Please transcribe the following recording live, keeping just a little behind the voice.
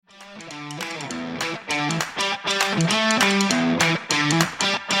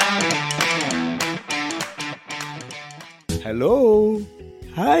Hello.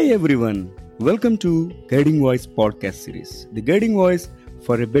 Hi everyone. Welcome to Guiding Voice podcast series. The Guiding Voice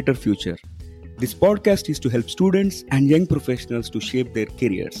for a better future. This podcast is to help students and young professionals to shape their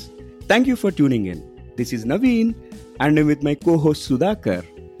careers. Thank you for tuning in. This is Naveen and I'm with my co-host Sudhakar.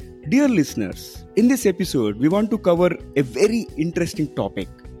 Dear listeners, in this episode we want to cover a very interesting topic,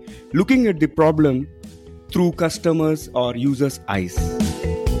 looking at the problem through customers or users' eyes.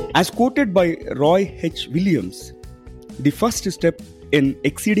 As quoted by Roy H. Williams, the first step in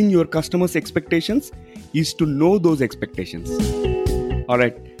exceeding your customers' expectations is to know those expectations.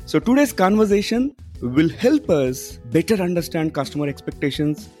 Alright, so today's conversation will help us better understand customer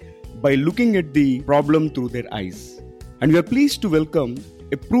expectations by looking at the problem through their eyes. And we are pleased to welcome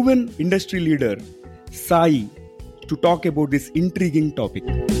a proven industry leader, Sai, to talk about this intriguing topic.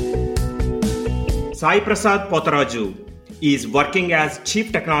 Saiprasad Potaraju is working as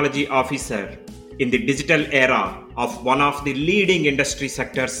Chief Technology Officer in the digital era of one of the leading industry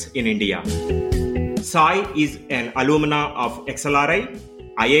sectors in India. Sai is an alumna of XLRI,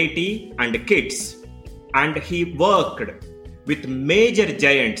 IIT and KITS, and he worked with major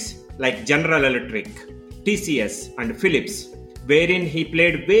giants like General Electric, TCS and Philips, wherein he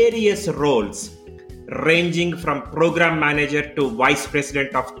played various roles ranging from program manager to vice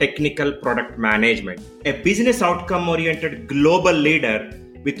president of technical product management. A business outcome-oriented global leader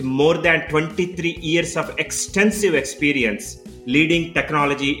with more than 23 years of extensive experience leading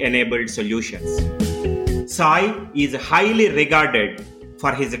technology-enabled solutions. Sai is highly regarded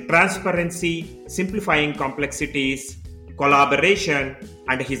for his transparency, simplifying complexities, collaboration,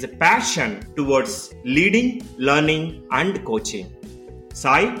 and his passion towards leading, learning, and coaching.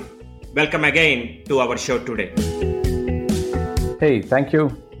 Sai, welcome again to our show today. Hey, thank you.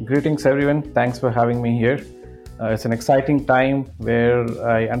 Greetings, everyone. Thanks for having me here. It's an exciting time where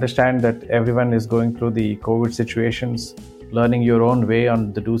I understand that everyone is going through the COVID situations, learning your own way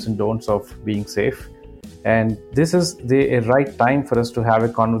on the do's and don'ts of being safe. And this is a right time for us to have a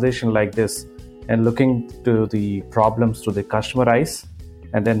conversation like this and looking to the problems through the customer eyes.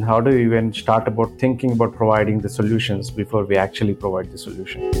 And then how do we even start about thinking about providing the solutions before we actually provide the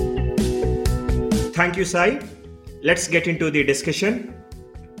solution? Thank you, Sai. Let's get into the discussion.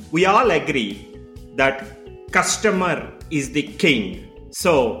 We all agree that customer is the king.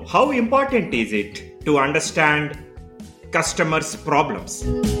 So, how important is it to understand customers' problems?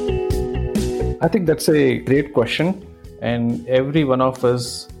 I think that's a great question. And every one of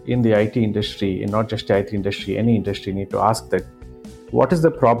us in the IT industry, and not just the IT industry, any industry, need to ask that what is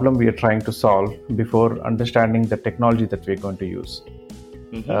the problem we are trying to solve before understanding the technology that we're going to use.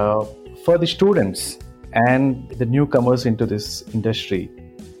 For the students and the newcomers into this industry,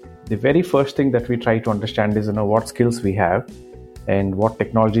 the very first thing that we try to understand is what skills we have and what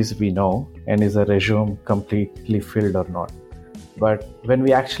technologies we know, and is a resume completely filled or not. But when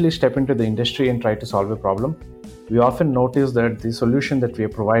we actually step into the industry and try to solve a problem, we often notice that the solution that we are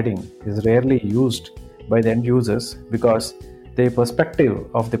providing is rarely used by the end users because their perspective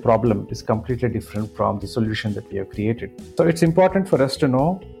of the problem is completely different from the solution that we have created. So it's important for us to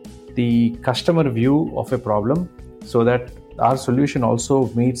know the customer view of a problem so that our solution also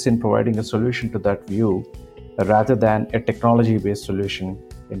meets in providing a solution to that view rather than a technology-based solution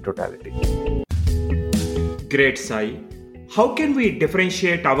in totality. Great, Sai. How can we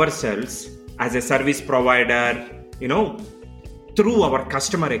differentiate ourselves as a service provider, through our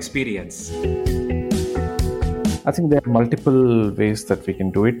customer experience? I think there are multiple ways that we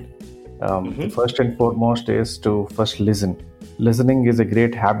can do it. The first and foremost is to first listen. Listening is a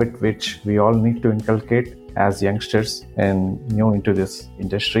great habit which we all need to inculcate as youngsters and new into this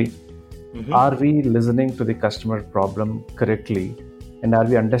industry. Are we listening to the customer problem correctly? And are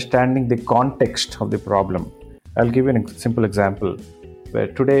we understanding the context of the problem? I'll give you a simple example where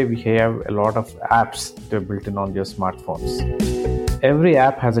today we have a lot of apps that are built in on your smartphones. Every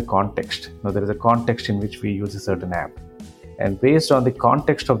app has a context. Now, there is a context in which we use a certain app. And based on the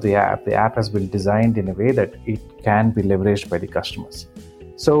context of the app has been designed in a way that it can be leveraged by the customers.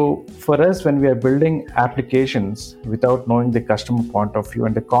 So for us, when we are building applications without knowing the customer point of view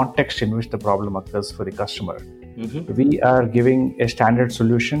and the context in which the problem occurs for the customer, we are giving a standard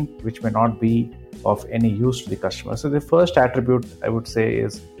solution which may not be of any use to the customer. So the first attribute I would say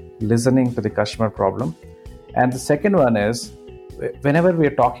is listening to the customer problem. And the second one is, whenever we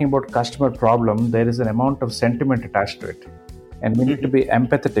are talking about customer problem, there is an amount of sentiment attached to it. And we need to be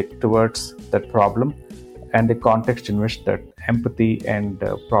empathetic towards that problem and the context in which that empathy and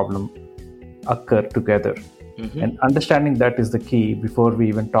problem occur together. And understanding that is the key before we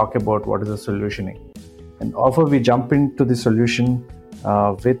even talk about what is the solutioning. And often we jump into the solution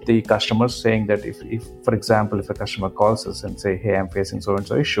with the customers, saying that if, for example, if a customer calls us and say, hey, I'm facing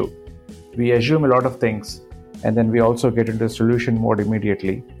so-and-so issue, we assume a lot of things, and then we also get into solution mode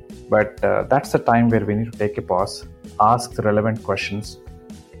immediately. But that's the time where we need to take a pause, ask the relevant questions,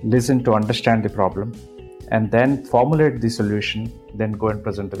 listen to understand the problem, and then formulate the solution, then go and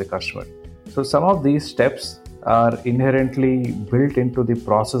present to the customer. So some of these steps are inherently built into the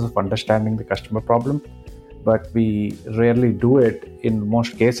process of understanding the customer problem, but we rarely do it in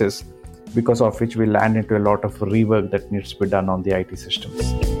most cases, because of which we land into a lot of rework that needs to be done on the IT systems.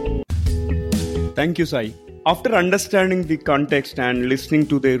 Thank you, Sai. After understanding the context and listening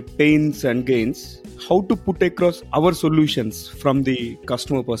to their pains and gains, how to put across our solutions from the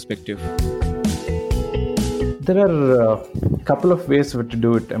customer perspective? There are a couple of ways to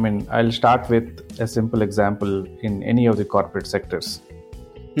do it. I mean, I'll start with a simple example in any of the corporate sectors.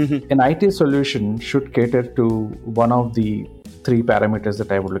 An IT solution should cater to one of the three parameters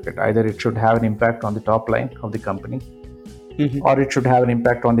that I would look at. Either it should have an impact on the top line of the company, or it should have an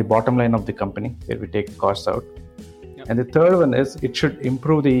impact on the bottom line of the company, where we take costs out. Yep. And the third one is it should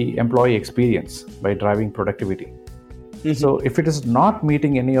improve the employee experience by driving productivity. So if it is not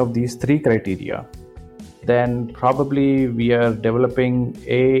meeting any of these three criteria, then probably we are developing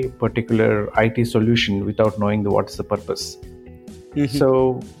a particular IT solution without knowing what's the purpose.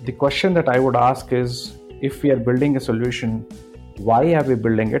 So the question that I would ask is, if we are building a solution, why are we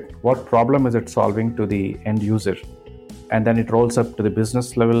building it? What problem is it solving to the end user? And then it rolls up to the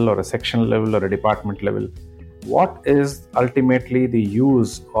business level or a section level or a department level. What is ultimately the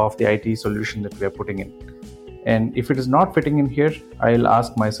use of the IT solution that we are putting in? And if it is not fitting in here, I'll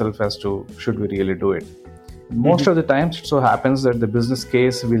ask myself as to, should we really do it? Most of the times it so happens that the business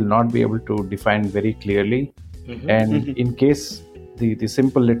case will not be able to define very clearly. And in case the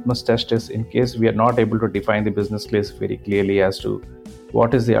simple litmus test is, in case we are not able to define the business case very clearly as to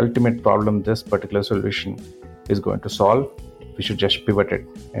what is the ultimate problem this particular solution is going to solve, we should just pivot it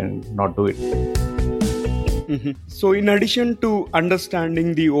and not do it. So in addition to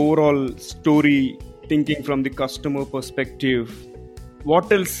understanding the overall story, thinking from the customer perspective,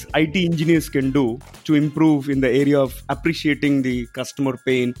 what else IT engineers can do to improve in the area of appreciating the customer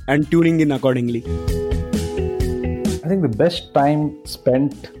pain and tuning in accordingly? I think the best time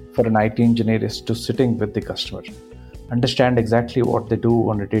spent for an IT engineer is to sitting with the customer, understand exactly what they do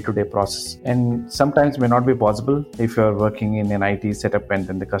on a day-to-day process. And sometimes may not be possible if you're working in an IT setup and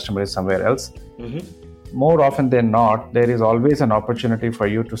then the customer is somewhere else. More often than not, there is always an opportunity for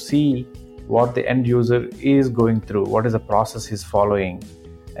you to see what the end user is going through, what is the process he's following,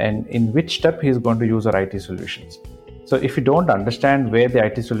 and in which step he's going to use our IT solutions. So if you don't understand where the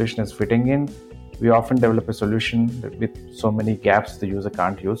IT solution is fitting in, we often develop a solution with so many gaps the user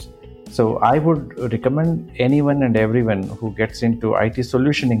can't use. So I would recommend anyone and everyone who gets into IT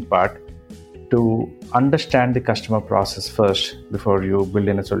solutioning part to understand the customer process first before you build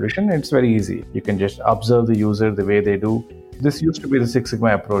in a solution. It's very easy. You can just observe the user the way they do. This used to be the Six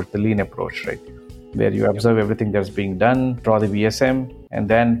Sigma approach, the lean approach, right? Where you observe everything that's being done, draw the VSM, and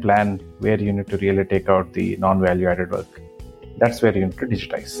then plan where you need to really take out the non-value added work. That's where you need to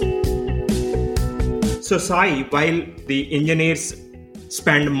digitize. So Sai, while the engineers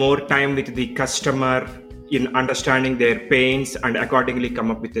spend more time with the customer in understanding their pains and accordingly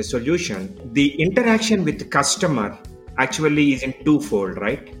come up with a solution, the interaction with the customer actually is in twofold,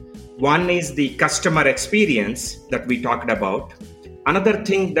 right? One is the customer experience that we talked about. Another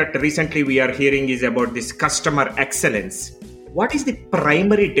thing that recently we are hearing is about this customer excellence. What is the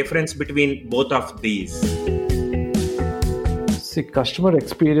primary difference between both of these? See, customer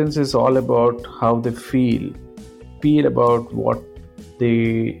experience is all about how they feel about what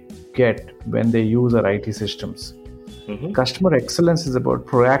they get when they use our IT systems. Customer excellence is about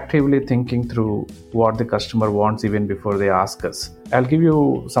proactively thinking through what the customer wants even before they ask us. I'll give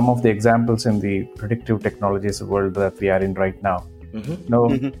you some of the examples in the predictive technologies world that we are in right now. Now,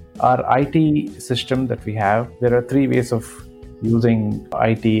 our IT system that we have, there are three ways of using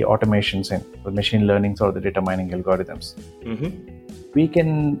IT automations in the machine learning or the data mining algorithms. We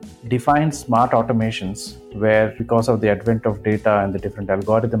can define smart automations where, because of the advent of data and the different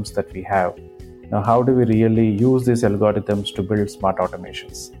algorithms that we have, now how do we really use these algorithms to build smart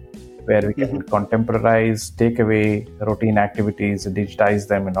automations where we can contemporize, take away routine activities, digitize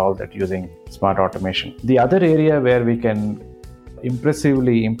them and all that using smart automation. The other area where we can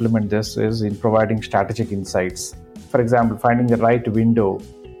impressively implement this is in providing strategic insights. For example, finding the right window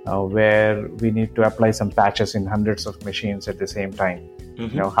where we need to apply some patches in hundreds of machines at the same time.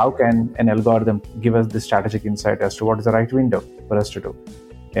 How can an algorithm give us the strategic insight as to what is the right window for us to do?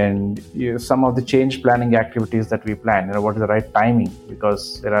 And some of the change planning activities that we plan, what is the right timing,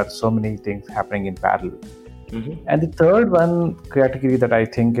 because there are so many things happening in parallel. And the third one category that I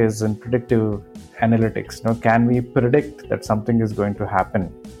think is in predictive analytics. Can we predict that something is going to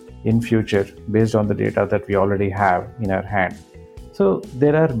happen in future based on the data that we already have in our hand? So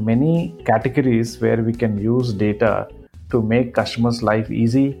there are many categories where we can use data to make customers' life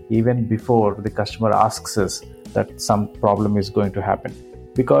easy even before the customer asks us that some problem is going to happen.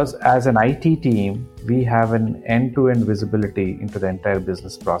 Because as an IT team, we have an end-to-end visibility into the entire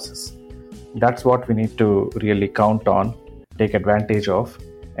business process. That's what we need to really count on, take advantage of,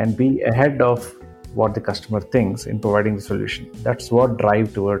 and be ahead of what the customer thinks in providing the solution. That's what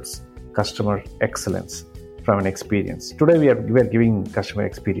drives towards customer excellence from an experience. Today we are giving customer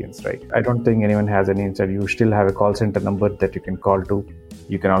experience, right? I don't think anyone has any insight. You still have a call center number that you can call to.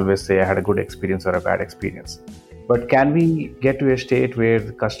 You can always say I had a good experience or a bad experience. But can we get to a state where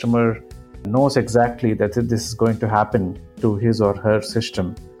the customer knows exactly that this is going to happen to his or her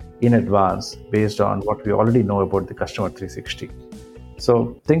system in advance based on what we already know about the customer 360?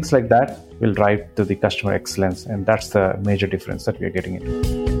 So things like that will drive to the customer excellence, and that's the major difference that we are getting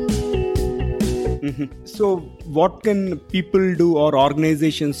into. So what can people do or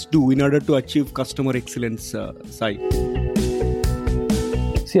organizations do in order to achieve customer excellence, Sai?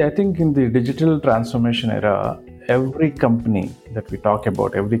 See, I think in the digital transformation era, every company that we talk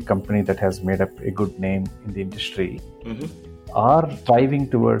about, every company that has made up a good name in the industry, are striving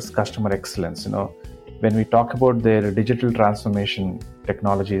towards customer excellence. When we talk about their digital transformation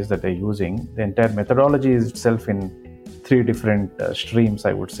technologies that they're using, the entire methodology is itself in 3 different streams,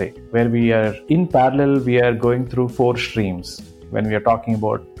 I would say, where we are in parallel, we are going through 4 streams when we are talking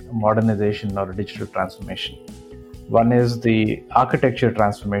about modernization or digital transformation. One is the architecture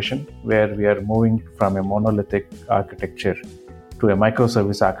transformation, where we are moving from a monolithic architecture to a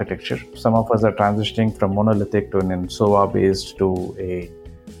microservice architecture. Some of us are transitioning from monolithic to an SOA-based to a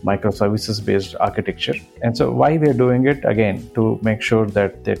microservices-based architecture. And so why we are doing it? Again, to make sure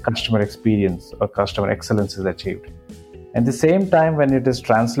that the customer experience or customer excellence is achieved. At the same time, when it is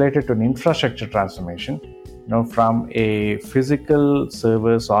translated to an infrastructure transformation, from a physical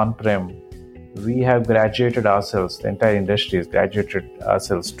servers on-prem, we have graduated ourselves, the entire industry has graduated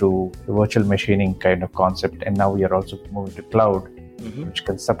ourselves to a virtual machining kind of concept. And now we are also moving to cloud, which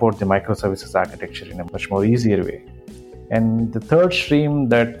can support the microservices architecture in a much more easier way. And the third stream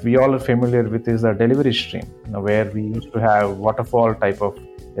that we all are familiar with is the delivery stream, where we used to have waterfall type of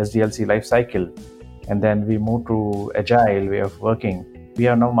SDLC lifecycle, and then we moved to agile way of working. We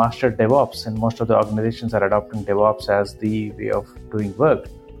have now mastered DevOps, and most of the organizations are adopting DevOps as the way of doing work.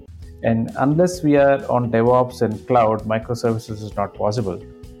 And unless we are on DevOps and cloud, microservices is not possible.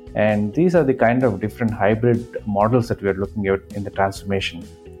 And these are the kind of different hybrid models that we are looking at in the transformation,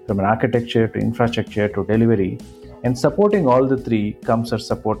 from an architecture to infrastructure to delivery. And supporting all the 3 comes a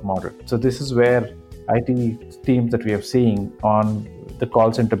support model. So this is where IT teams that we are seeing on the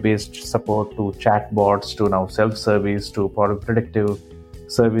call center based support to chatbots to now self-service to predictive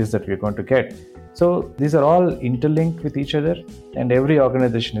service that we're going to get. So these are all interlinked with each other, and every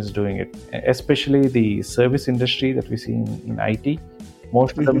organization is doing it, especially the service industry that we see in IT.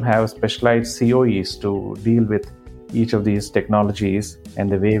 Most of them have specialized COEs to deal with each of these technologies and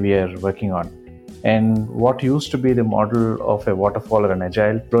the way we are working on. And what used to be the model of a waterfall or an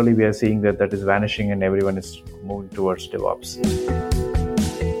agile, slowly we are seeing that is vanishing and everyone is moving towards DevOps.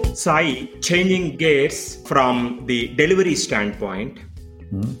 Sai, changing gears from the delivery standpoint,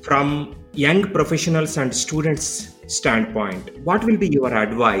 from young professionals and students standpoint, what will be your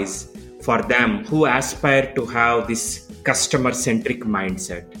advice for them who aspire to have this customer-centric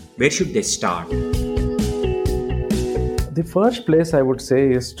mindset? Where should they start? The first place I would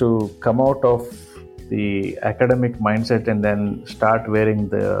say is to come out of the academic mindset and then start wearing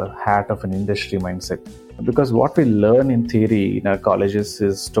the hat of an industry mindset. Because what we learn in theory in our colleges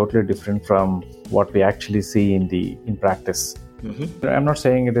is totally different from what we actually see in practice. I'm not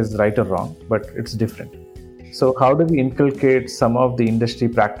saying it is right or wrong, but it's different. So how do we inculcate some of the industry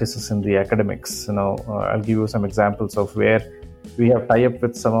practices in the academics? I'll give you some examples of where we have tie-up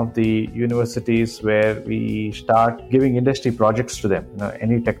with some of the universities where we start giving industry projects to them.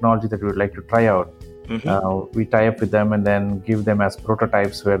 Any technology that we would like to try out, we tie up with them and then give them as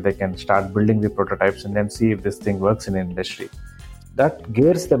prototypes where they can start building the prototypes and then see if this thing works in industry. That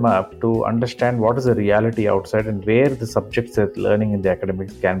gears them up to understand what is the reality outside and where the subjects they're learning in the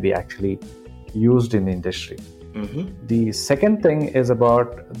academics can be actually used in the industry. The second thing is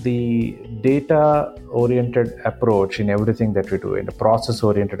about the data-oriented approach in everything that we do, in the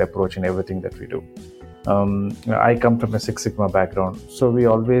process-oriented approach in everything that we do. I come from a Six Sigma background, so we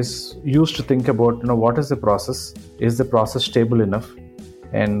always used to think about, what is the process? Is the process stable enough?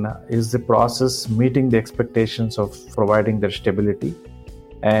 And is the process meeting the expectations of providing their stability?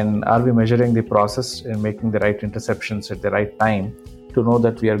 And are we measuring the process and making the right interceptions at the right time to know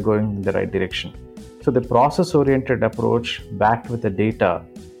that we are going in the right direction? So the process-oriented approach backed with the data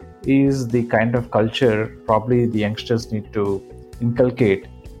is the kind of culture probably the youngsters need to inculcate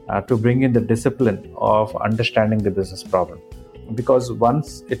to bring in the discipline of understanding the business problem. Because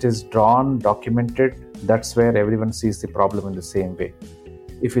once it is drawn, documented, that's where everyone sees the problem in the same way.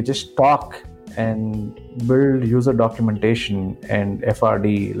 If you just talk and build user documentation and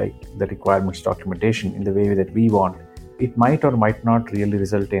FRD, like the requirements documentation, in the way that we want, it might or might not really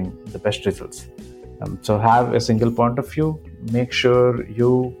result in the best results. So have a single point of view, make sure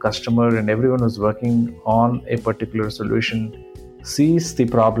you, customer, and everyone who's working on a particular solution sees the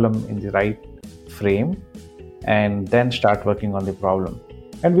problem in the right frame and then start working on the problem.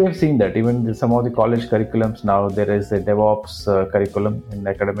 And we have seen that even in some of the college curriculums now, there is a DevOps curriculum in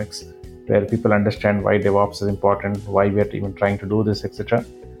academics where people understand why DevOps is important, why we are even trying to do this, etc.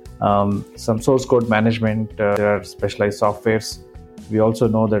 Some source code management, there are specialized softwares. We also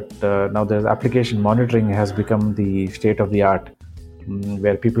know that now there's application monitoring has become the state of the art,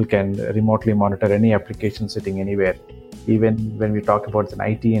 where people can remotely monitor any application sitting anywhere. Even when we talk about an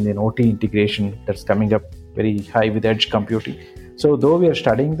IT and an OT integration that's coming up very high with edge computing. So though we are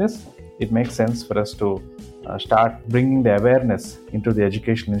studying this, it makes sense for us to start bringing the awareness into the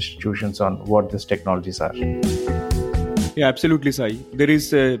educational institutions on what these technologies are. Yeah, absolutely, Sai. There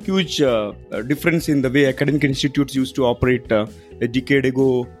is a huge difference in the way academic institutes used to operate a decade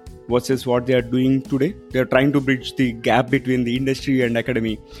ago versus what they are doing today. They are trying to bridge the gap between the industry and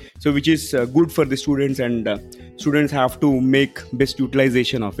academy, so which is good for the students, and students have to make best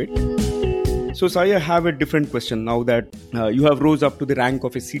utilization of it. So, Sai, I have a different question now that you have rose up to the rank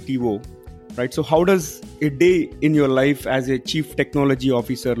of a CTO, right? So how does a day in your life as a chief technology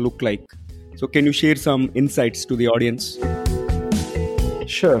officer look like? So can you share some insights to the audience?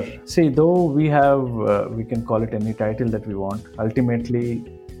 Sure. See, though we have, we can call it any title that we want, ultimately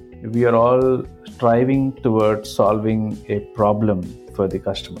we are all striving towards solving a problem for the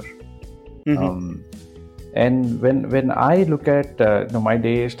customer. Mm-hmm. And when I look at, my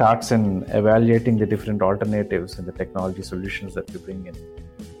day starts in evaluating the different alternatives and the technology solutions that we bring in.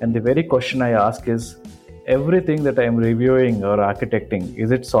 And the very question I ask is, everything that I'm reviewing or architecting,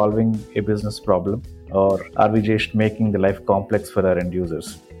 is it solving a business problem, or are we just making the life complex for our end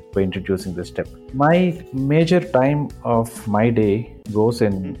users by introducing this step? My major time of my day goes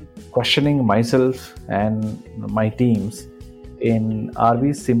in questioning myself and my teams in, are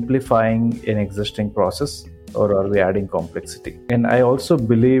we simplifying an existing process or are we adding complexity? And I also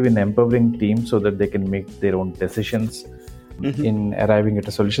believe in empowering teams so that they can make their own decisions. Mm-hmm. In arriving at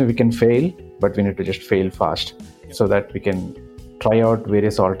a solution. We can fail, but we need to just fail fast so that we can try out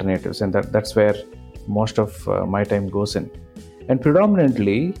various alternatives. And that's where most of my time goes in. And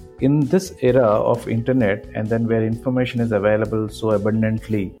predominantly in this era of internet, and then where information is available so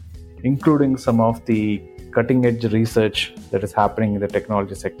abundantly, including some of the cutting edge research that is happening in the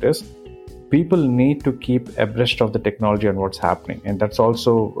technology sectors, people need to keep abreast of the technology and what's happening. And that's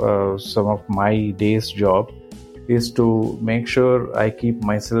also some of my day's job, is to make sure I keep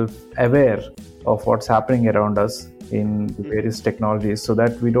myself aware of what's happening around us in the various technologies, so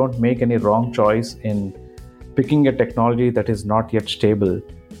that we don't make any wrong choice in picking a technology that is not yet stable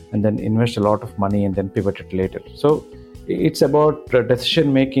and then invest a lot of money and then pivot it later. So it's about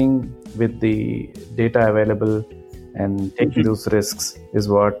decision making with the data available and taking those risks is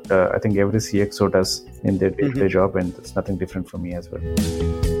what I think every CXO does in their day-to-day job, and it's nothing different for me as well.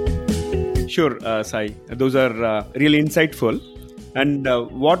 Sure, Sai. Those are really insightful. And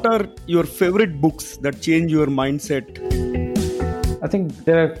what are your favorite books that change your mindset? I think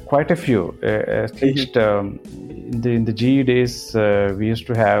there are quite a few. At least in the GE days, we used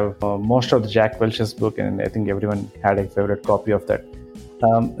to have most of the Jack Welch's book, and I think everyone had a favorite copy of that.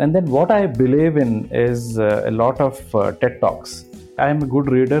 And then what I believe in is a lot of TED Talks. I am a good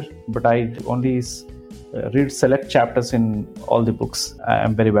reader, but I only read select chapters in all the books.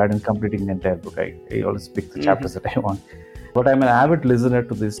 I'm very bad in completing the entire book. I always pick the chapters that I want. But I'm an avid listener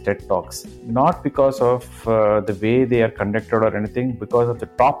to these TED Talks, not because of the way they are conducted or anything, because of the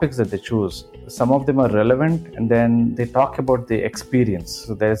topics that they choose. Some of them are relevant, and then they talk about the experience.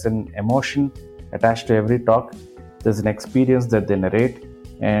 So there's an emotion attached to every talk. There's an experience that they narrate,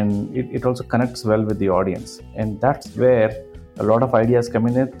 and it also connects well with the audience. And that's where a lot of ideas come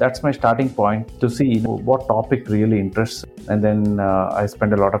in. That's my starting point to see what topic really interests. And then I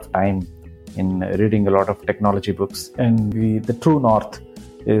spend a lot of time in reading a lot of technology books. And the true north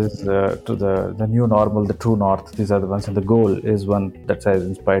is to the new normal, the true north. These are the ones, and the goal is one that has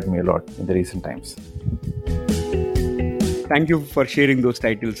inspired me a lot in the recent times. Thank you for sharing those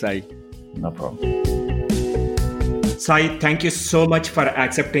titles, Sai. No problem. Sai, thank you so much for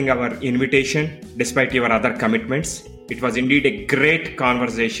accepting our invitation despite your other commitments. It was indeed a great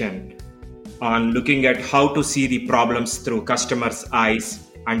conversation on looking at how to see the problems through customers' eyes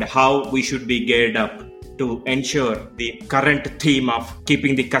and how we should be geared up to ensure the current theme of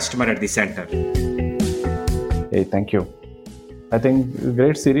keeping the customer at the center. Hey, thank you. I think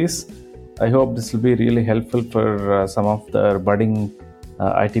great series. I hope this will be really helpful for some of the budding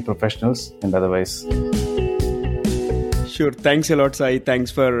IT professionals and otherwise. Sure. Thanks a lot, Sai. Thanks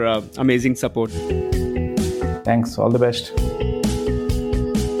for amazing support. Thanks. All the best.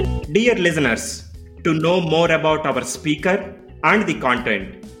 Dear listeners, to know more about our speaker and the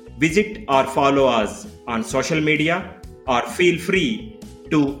content, visit or follow us on social media or feel free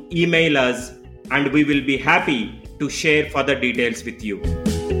to email us and we will be happy to share further details with you.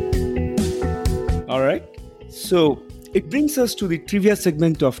 All right. So it brings us to the trivia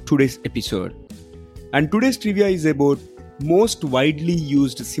segment of today's episode. And today's trivia is about most widely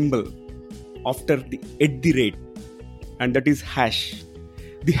used symbol after the @ and that is hash.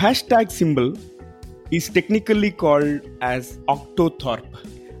 The hashtag symbol is technically called as octothorpe.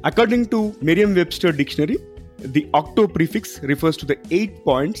 According to Merriam-Webster dictionary, the octo prefix refers to the 8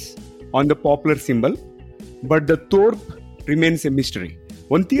 points on the popular symbol, but the thorpe remains a mystery.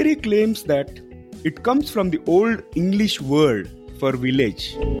 One theory claims that it comes from the Old English word for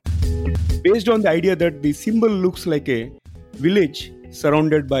village, based on the idea that the symbol looks like a village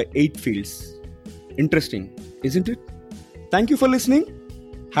surrounded by 8 fields. Interesting, isn't it? Thank you for listening.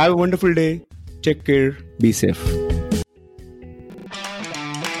 Have a wonderful day. Take care. Be safe.